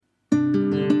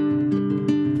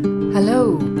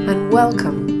Hello and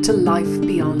welcome to Life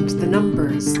Beyond the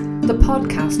Numbers, the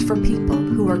podcast for people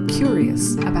who are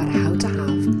curious about how to have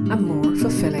a more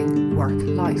fulfilling work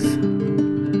life.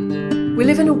 We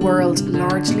live in a world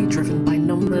largely driven by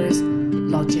numbers,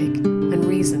 logic and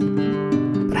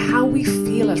reason. But how we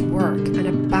feel at work and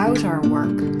about our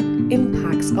work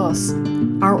impacts us,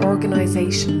 our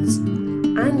organisations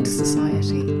and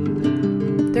society.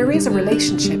 There is a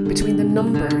relationship between the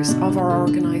numbers of our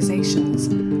organisations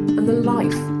and the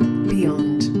life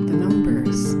beyond the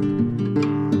numbers.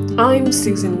 I'm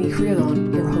Susan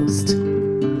Mihrialon, your host.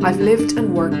 I've lived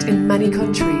and worked in many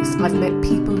countries. I've met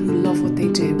people who love what they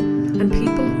do and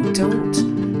people who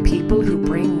don't, people who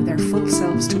bring their full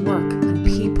selves to work and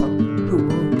people who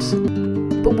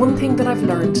won't. But one thing that I've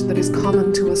learned that is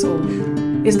common to us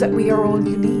all is that we are all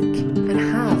unique and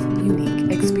have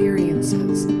unique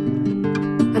experiences.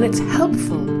 And it's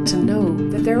helpful to know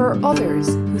that there are others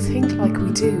who think like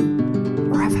we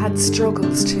do, or have had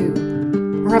struggles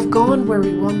too, or have gone where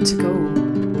we want to go,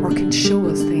 or can show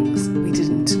us things we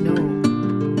didn't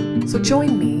know. So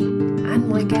join me and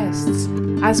my guests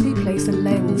as we place a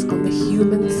lens on the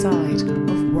human side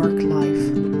of work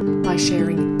life by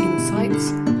sharing insights,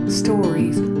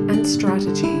 stories, and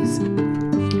strategies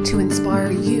to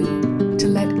inspire you to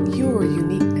let your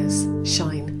uniqueness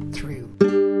shine through.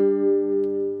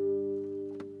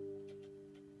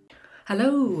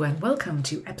 Hello and welcome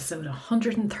to episode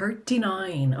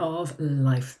 139 of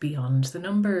Life Beyond the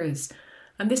Numbers.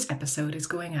 And this episode is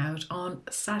going out on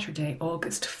Saturday,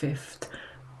 August 5th,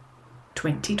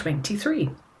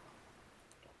 2023.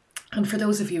 And for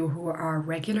those of you who are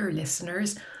regular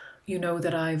listeners, you know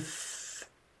that I've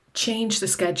changed the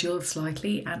schedule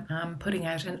slightly and I'm putting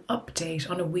out an update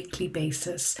on a weekly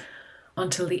basis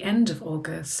until the end of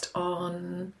August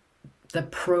on the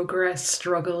progress,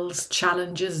 struggles,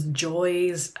 challenges,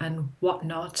 joys and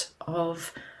whatnot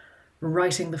of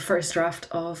writing the first draft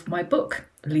of my book,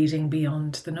 Leading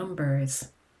Beyond the Numbers.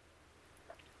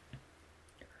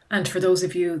 And for those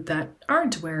of you that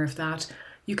aren't aware of that,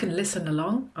 you can listen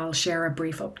along. I'll share a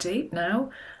brief update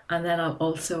now, and then I'll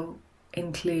also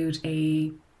include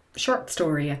a short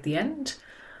story at the end.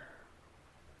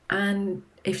 And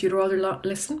if you'd rather not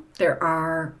listen, there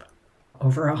are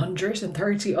over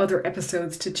 130 other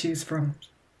episodes to choose from.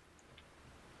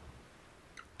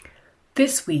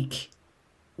 This week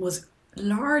was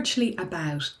largely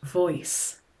about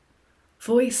voice.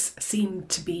 Voice seemed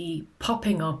to be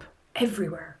popping up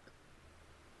everywhere.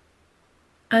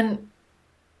 And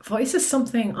voice is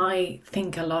something I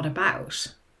think a lot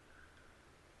about.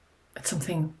 It's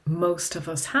something most of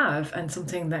us have and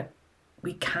something that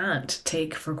we can't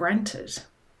take for granted.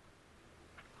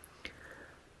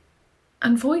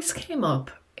 And voice came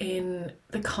up in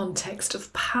the context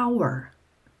of power.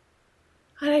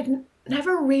 And I'd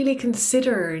never really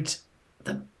considered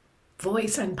the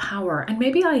voice and power. And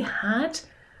maybe I had,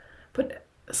 but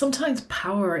sometimes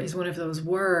power is one of those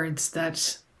words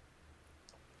that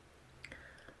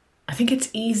I think it's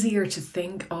easier to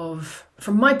think of,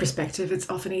 from my perspective,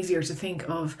 it's often easier to think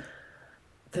of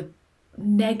the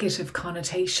negative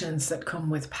connotations that come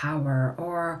with power,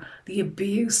 or the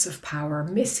abuse of power,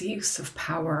 misuse of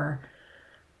power,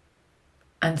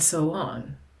 and so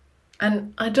on.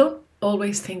 And I don't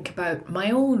always think about my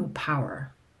own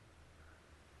power.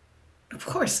 Of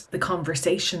course, the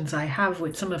conversations I have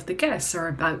with some of the guests are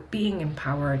about being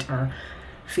empowered or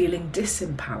feeling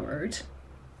disempowered.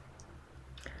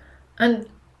 And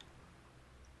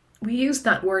we use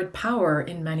that word power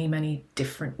in many, many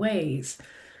different ways.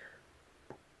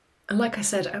 And like I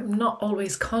said, I'm not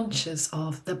always conscious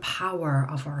of the power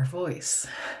of our voice.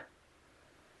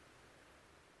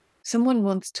 Someone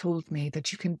once told me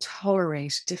that you can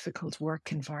tolerate difficult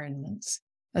work environments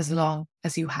as long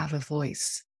as you have a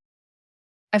voice.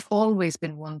 I've always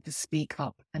been one to speak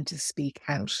up and to speak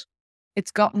out.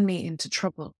 It's gotten me into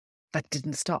trouble. That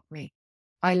didn't stop me.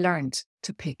 I learned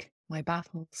to pick my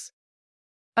battles.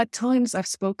 At times I've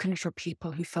spoken for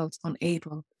people who felt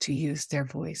unable to use their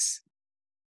voice.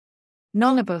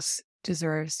 None of us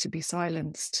deserves to be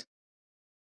silenced.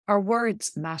 Our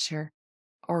words matter.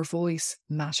 Our voice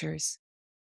matters.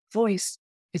 Voice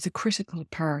is a critical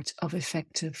part of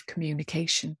effective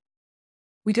communication.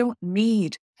 We don't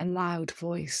need a loud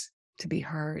voice to be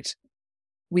heard.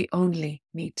 We only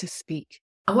need to speak.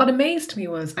 And what amazed me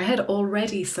was I had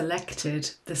already selected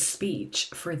the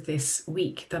speech for this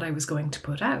week that I was going to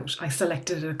put out. I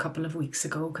selected it a couple of weeks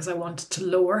ago because I wanted to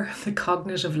lower the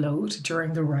cognitive load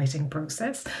during the writing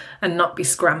process and not be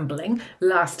scrambling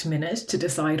last minute to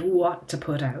decide what to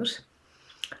put out.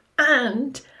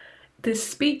 And This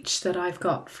speech that I've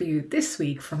got for you this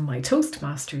week from my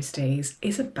Toastmasters days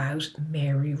is about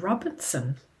Mary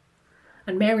Robinson.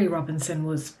 And Mary Robinson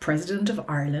was President of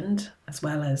Ireland, as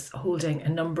well as holding a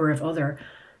number of other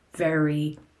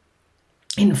very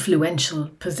influential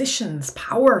positions,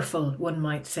 powerful, one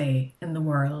might say, in the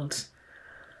world.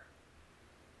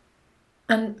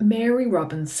 And Mary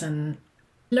Robinson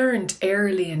learned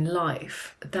early in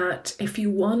life that if you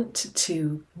want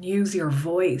to use your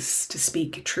voice to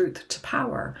speak truth to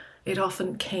power, it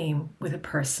often came with a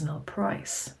personal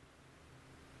price.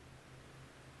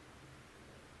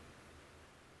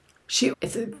 She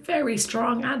is a very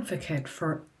strong advocate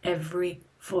for every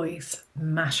voice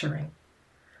mattering.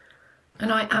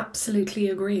 And I absolutely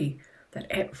agree that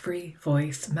every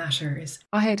voice matters.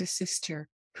 I had a sister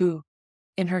who,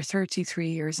 in her 33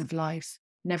 years of life,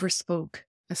 never spoke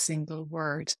a single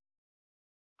word.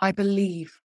 I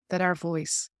believe that our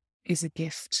voice is a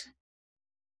gift.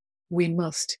 We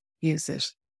must use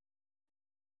it.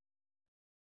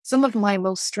 Some of my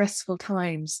most stressful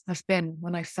times have been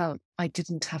when I felt I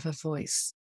didn't have a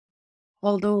voice.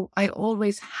 Although I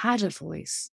always had a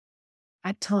voice,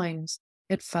 at times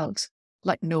it felt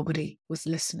like nobody was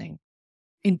listening,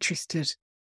 interested,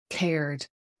 cared,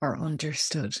 or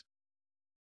understood.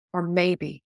 Or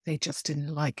maybe they just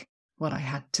didn't like what I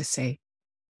had to say.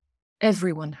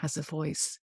 Everyone has a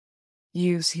voice.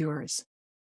 Use yours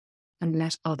and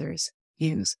let others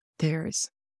use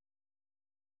theirs.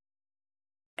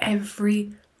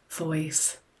 Every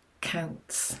voice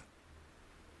counts.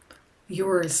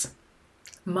 Yours,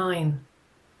 mine.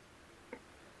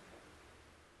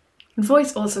 And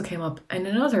voice also came up in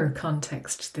another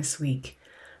context this week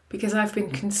because I've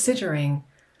been considering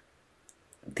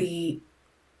the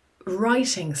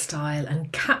writing style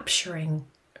and capturing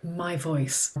my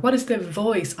voice. What is the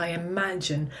voice I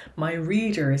imagine my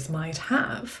readers might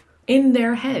have in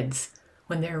their heads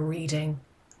when they're reading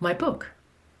my book?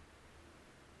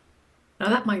 Now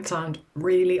that might sound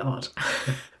really odd,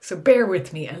 so bear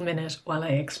with me a minute while I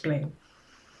explain.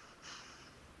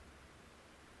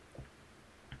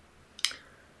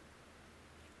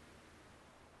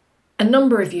 A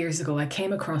number of years ago, I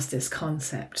came across this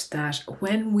concept that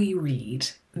when we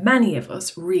read, many of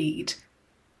us read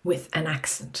with an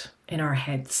accent in our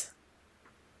heads.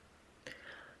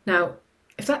 Now,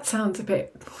 if that sounds a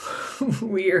bit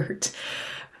weird,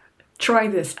 try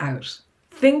this out.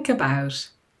 Think about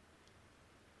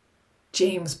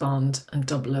James Bond and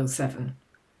 007.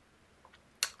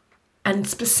 And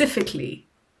specifically,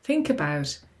 think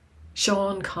about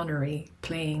Sean Connery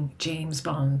playing James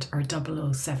Bond or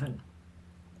 007.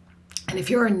 And if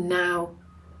you're now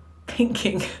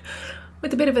thinking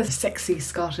with a bit of a sexy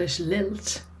Scottish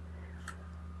lilt,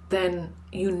 then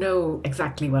you know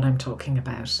exactly what I'm talking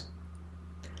about.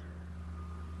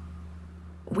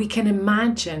 We can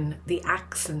imagine the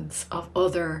accents of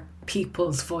other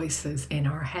people's voices in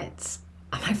our heads.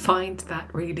 And I find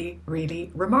that really,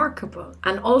 really remarkable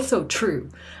and also true.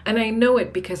 And I know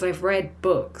it because I've read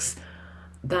books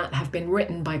that have been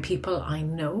written by people I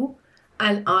know,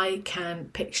 and I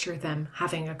can picture them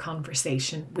having a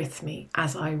conversation with me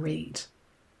as I read.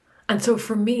 And so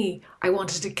for me, I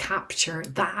wanted to capture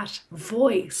that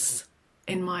voice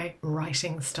in my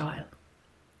writing style.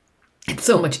 It's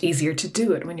so much easier to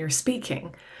do it when you're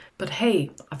speaking, but hey,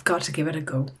 I've got to give it a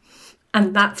go.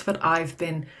 And that's what I've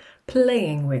been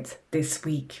playing with this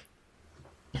week.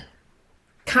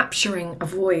 Capturing a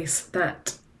voice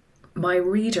that my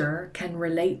reader can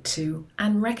relate to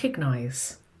and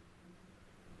recognize.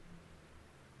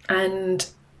 And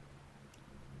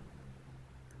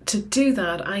to do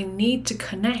that, I need to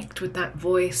connect with that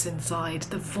voice inside,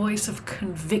 the voice of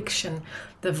conviction,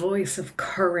 the voice of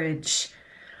courage,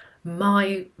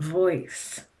 my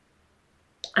voice.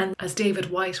 And as David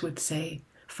White would say,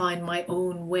 find my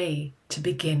own way to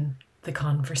begin the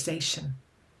conversation.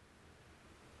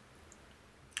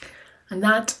 And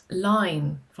that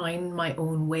line, find my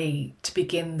own way to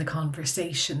begin the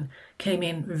conversation, came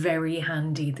in very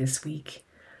handy this week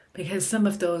because some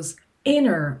of those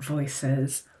inner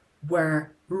voices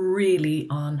were really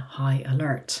on high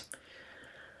alert.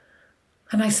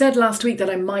 And I said last week that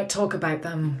I might talk about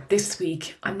them this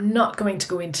week. I'm not going to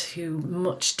go into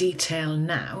much detail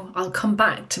now. I'll come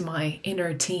back to my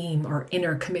inner team or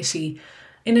inner committee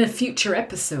in a future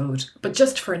episode. But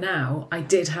just for now, I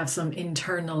did have some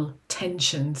internal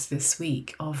tensions this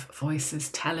week of voices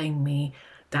telling me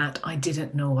that I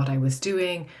didn't know what I was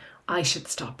doing. I should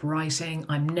stop writing.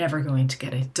 I'm never going to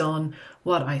get it done.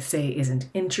 What I say isn't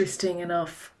interesting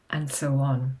enough, and so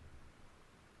on.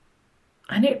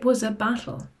 And it was a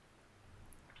battle.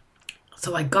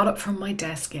 So I got up from my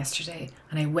desk yesterday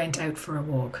and I went out for a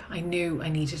walk. I knew I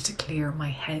needed to clear my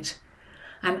head.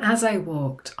 And as I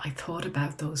walked, I thought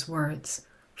about those words,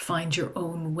 find your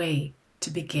own way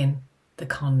to begin the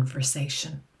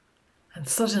conversation. And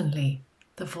suddenly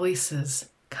the voices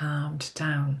calmed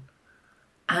down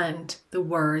and the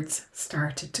words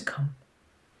started to come.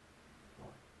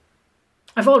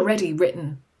 I've already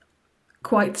written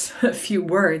quite a few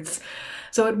words,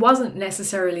 so it wasn't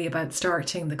necessarily about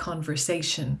starting the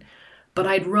conversation, but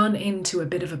I'd run into a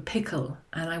bit of a pickle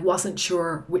and I wasn't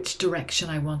sure which direction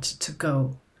I wanted to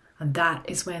go. And that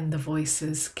is when the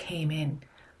voices came in.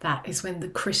 That is when the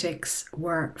critics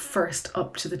were first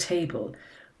up to the table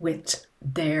with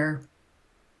their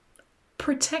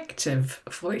protective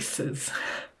voices.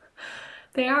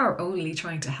 They are only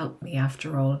trying to help me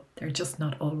after all. They're just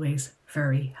not always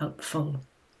very helpful.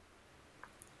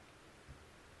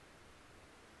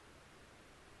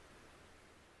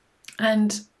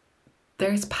 And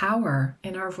there's power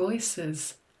in our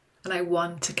voices. And I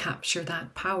want to capture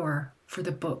that power for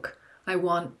the book. I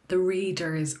want the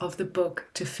readers of the book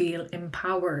to feel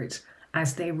empowered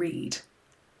as they read.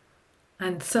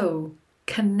 And so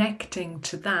connecting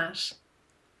to that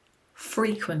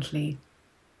frequently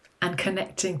and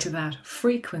connecting to that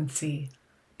frequency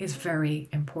is very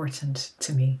important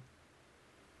to me.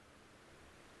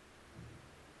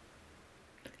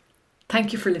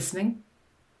 Thank you for listening.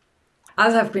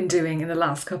 As I've been doing in the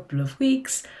last couple of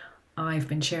weeks, I've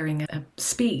been sharing a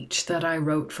speech that I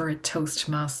wrote for a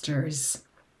Toastmasters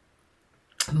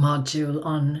module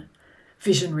on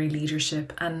visionary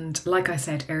leadership. And like I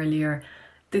said earlier,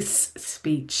 this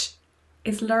speech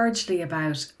is largely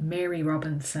about Mary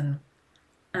Robinson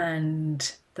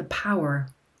and the power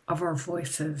of our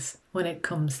voices when it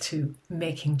comes to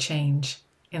making change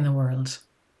in the world.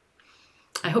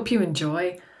 I hope you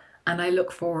enjoy, and I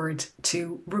look forward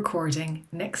to recording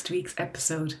next week's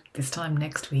episode this time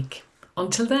next week.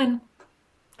 Until then,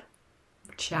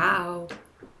 ciao.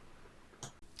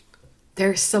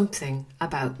 There's something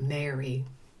about Mary.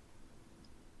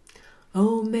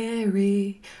 Oh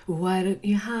Mary, why don't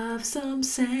you have some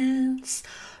sense?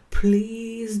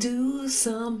 Please do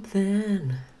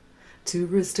something to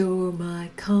restore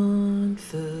my confidence.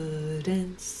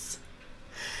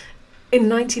 In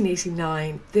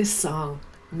 1989, this song,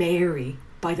 Mary,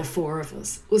 by the Four of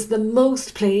Us, was the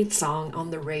most played song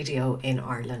on the radio in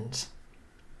Ireland.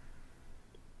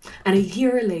 And a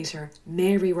year later,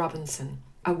 Mary Robinson,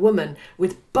 a woman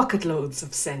with bucket loads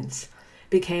of sense,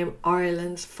 became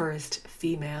Ireland's first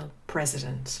female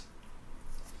president.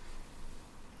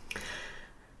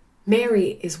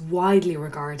 Mary is widely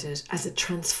regarded as a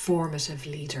transformative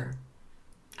leader,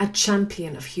 a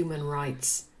champion of human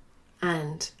rights,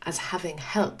 and as having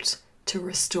helped to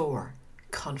restore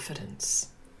confidence.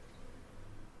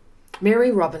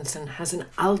 Mary Robinson has an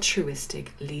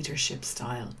altruistic leadership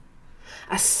style,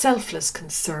 a selfless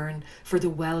concern for the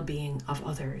well-being of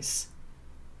others.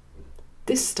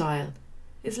 This style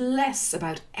is less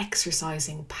about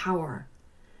exercising power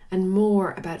and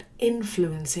more about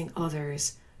influencing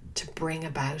others to bring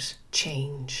about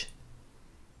change.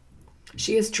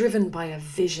 She is driven by a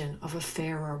vision of a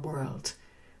fairer world,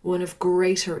 one of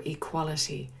greater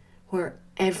equality, where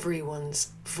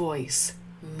everyone's voice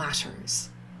matters.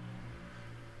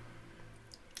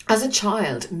 As a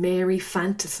child, Mary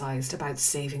fantasized about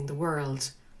saving the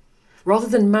world. Rather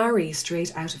than marry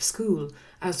straight out of school,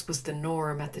 as was the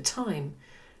norm at the time,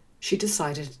 she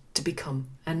decided to become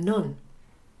a nun.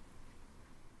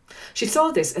 She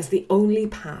saw this as the only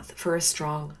path for a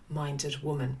strong-minded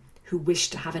woman who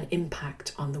wished to have an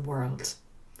impact on the world.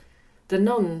 The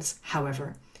nuns,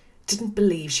 however, didn't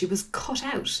believe she was cut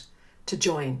out to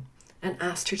join and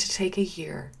asked her to take a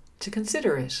year to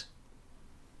consider it.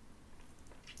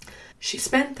 She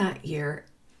spent that year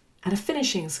at a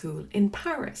finishing school in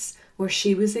Paris, where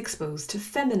she was exposed to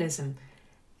feminism,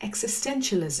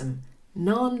 existentialism,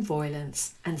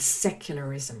 non-violence, and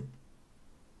secularism.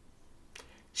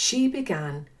 She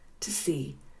began to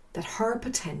see that her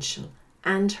potential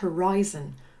and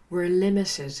horizon were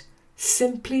limited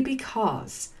simply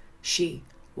because she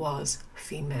was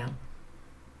female.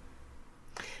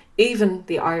 Even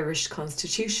the Irish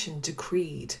Constitution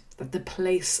decreed that the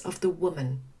place of the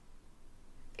woman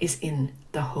is in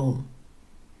the home.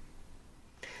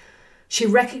 She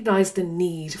recognised the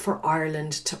need for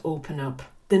Ireland to open up,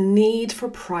 the need for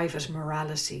private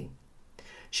morality.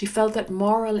 She felt that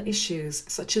moral issues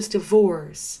such as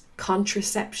divorce,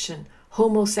 contraception,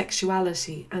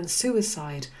 homosexuality, and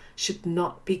suicide should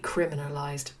not be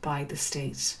criminalised by the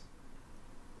state,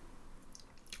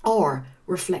 or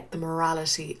reflect the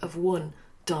morality of one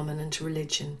dominant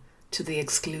religion to the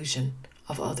exclusion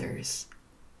of others.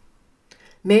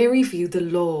 Mary viewed the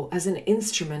law as an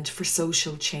instrument for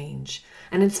social change,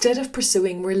 and instead of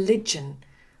pursuing religion,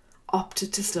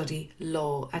 opted to study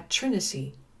law at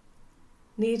Trinity,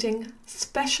 needing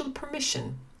special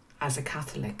permission as a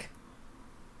Catholic.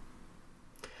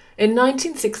 In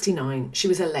 1969, she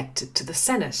was elected to the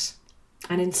Senate,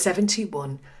 and in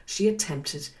 1971, she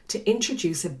attempted to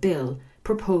introduce a bill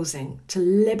proposing to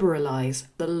liberalise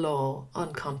the law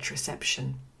on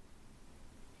contraception.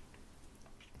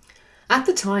 At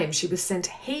the time, she was sent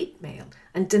hate mail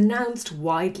and denounced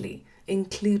widely,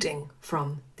 including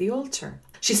from the altar.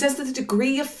 She says that the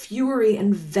degree of fury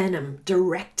and venom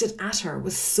directed at her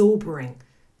was sobering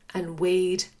and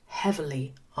weighed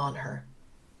heavily on her.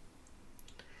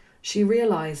 She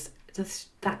realised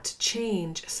that to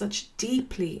change such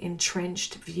deeply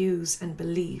entrenched views and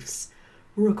beliefs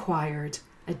required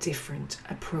a different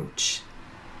approach.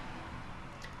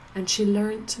 And she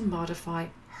learned to modify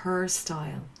her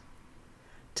style,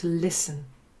 to listen,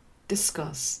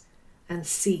 discuss, and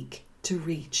seek to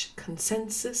reach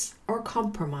consensus or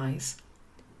compromise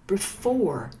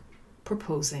before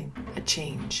proposing a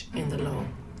change in the law.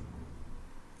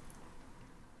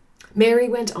 Mary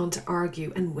went on to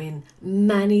argue and win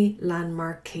many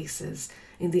landmark cases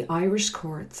in the Irish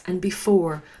courts and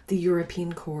before the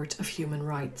European Court of Human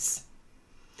Rights.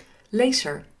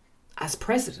 Later, as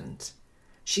president,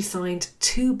 she signed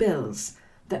 2 bills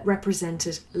that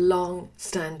represented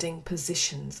long-standing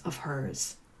positions of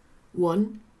hers.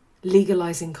 One,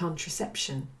 legalising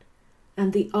contraception,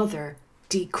 and the other,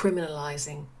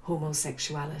 decriminalising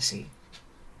homosexuality.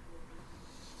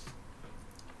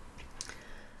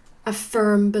 A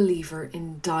firm believer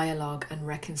in dialogue and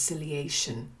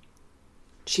reconciliation,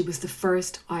 she was the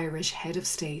first Irish head of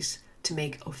state to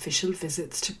make official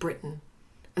visits to Britain,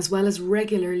 as well as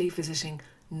regularly visiting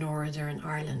Northern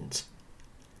Ireland.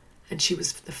 And she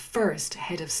was the first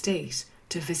head of state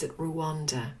to visit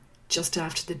Rwanda just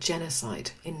after the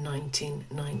genocide in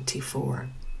 1994.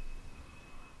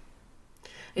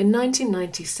 In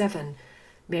 1997,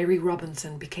 Mary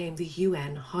Robinson became the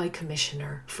UN High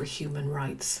Commissioner for Human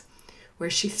Rights, where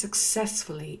she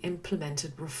successfully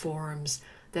implemented reforms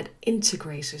that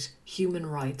integrated human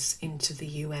rights into the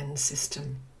UN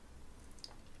system.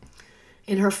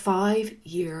 In her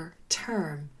 5-year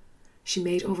term, she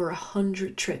made over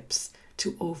 100 trips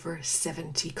to over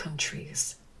 70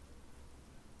 countries.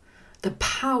 The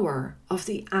power of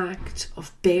the act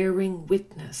of bearing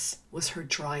witness was her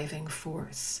driving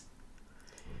force.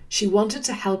 She wanted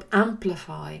to help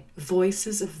amplify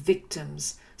voices of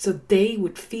victims so they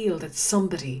would feel that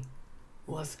somebody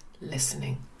was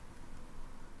listening.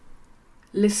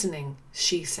 Listening,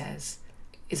 she says,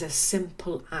 is a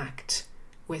simple act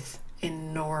with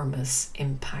enormous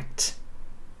impact.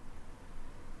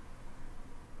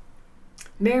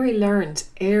 Mary learned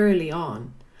early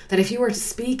on that if you were to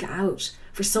speak out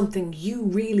for something you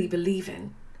really believe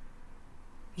in,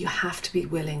 you have to be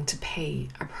willing to pay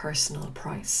a personal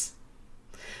price.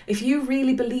 If you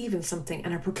really believe in something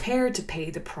and are prepared to pay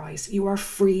the price, you are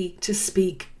free to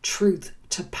speak truth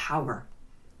to power.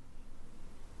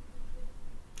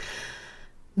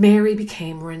 Mary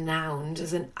became renowned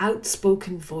as an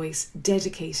outspoken voice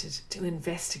dedicated to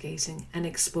investigating and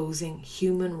exposing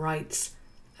human rights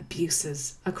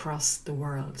abuses across the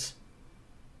world.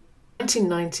 In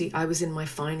 1990, I was in my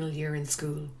final year in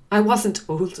school. I wasn't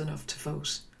old enough to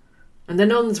vote, and the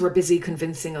nuns were busy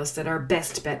convincing us that our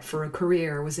best bet for a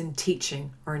career was in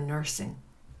teaching or nursing.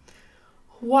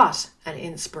 What an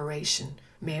inspiration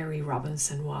Mary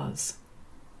Robinson was.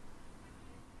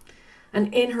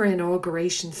 And in her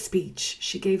inauguration speech,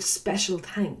 she gave special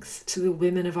thanks to the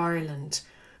women of Ireland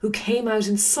who came out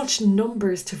in such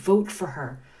numbers to vote for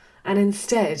her, and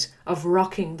instead of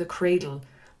rocking the cradle,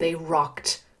 they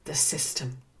rocked the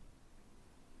system.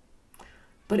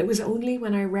 But it was only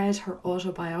when I read her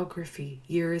autobiography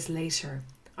years later,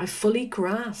 I fully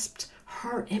grasped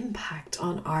her impact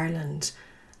on Ireland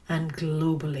and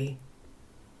globally.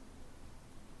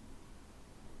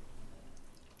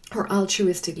 Her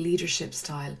altruistic leadership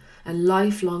style and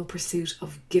lifelong pursuit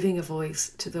of giving a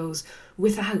voice to those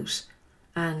without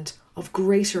and of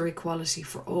greater equality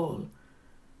for all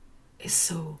is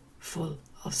so full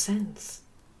of sense.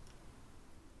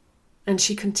 And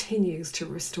she continues to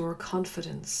restore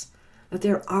confidence that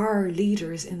there are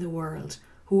leaders in the world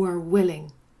who are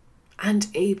willing and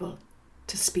able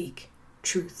to speak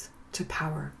truth to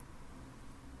power.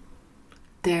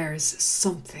 There's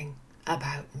something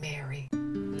about Mary.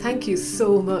 Thank you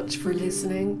so much for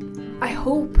listening. I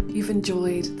hope you've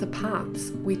enjoyed the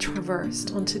paths we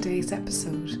traversed on today's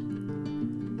episode.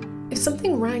 If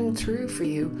something rang true for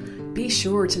you, be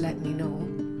sure to let me know.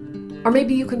 Or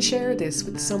maybe you can share this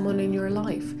with someone in your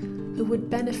life who would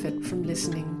benefit from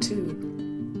listening too.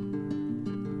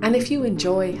 And if you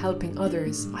enjoy helping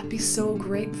others, I'd be so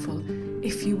grateful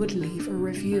if you would leave a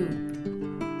review,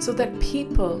 so that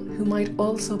people who might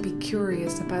also be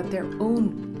curious about their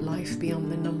own life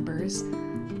beyond the numbers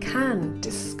can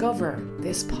discover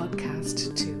this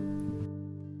podcast too.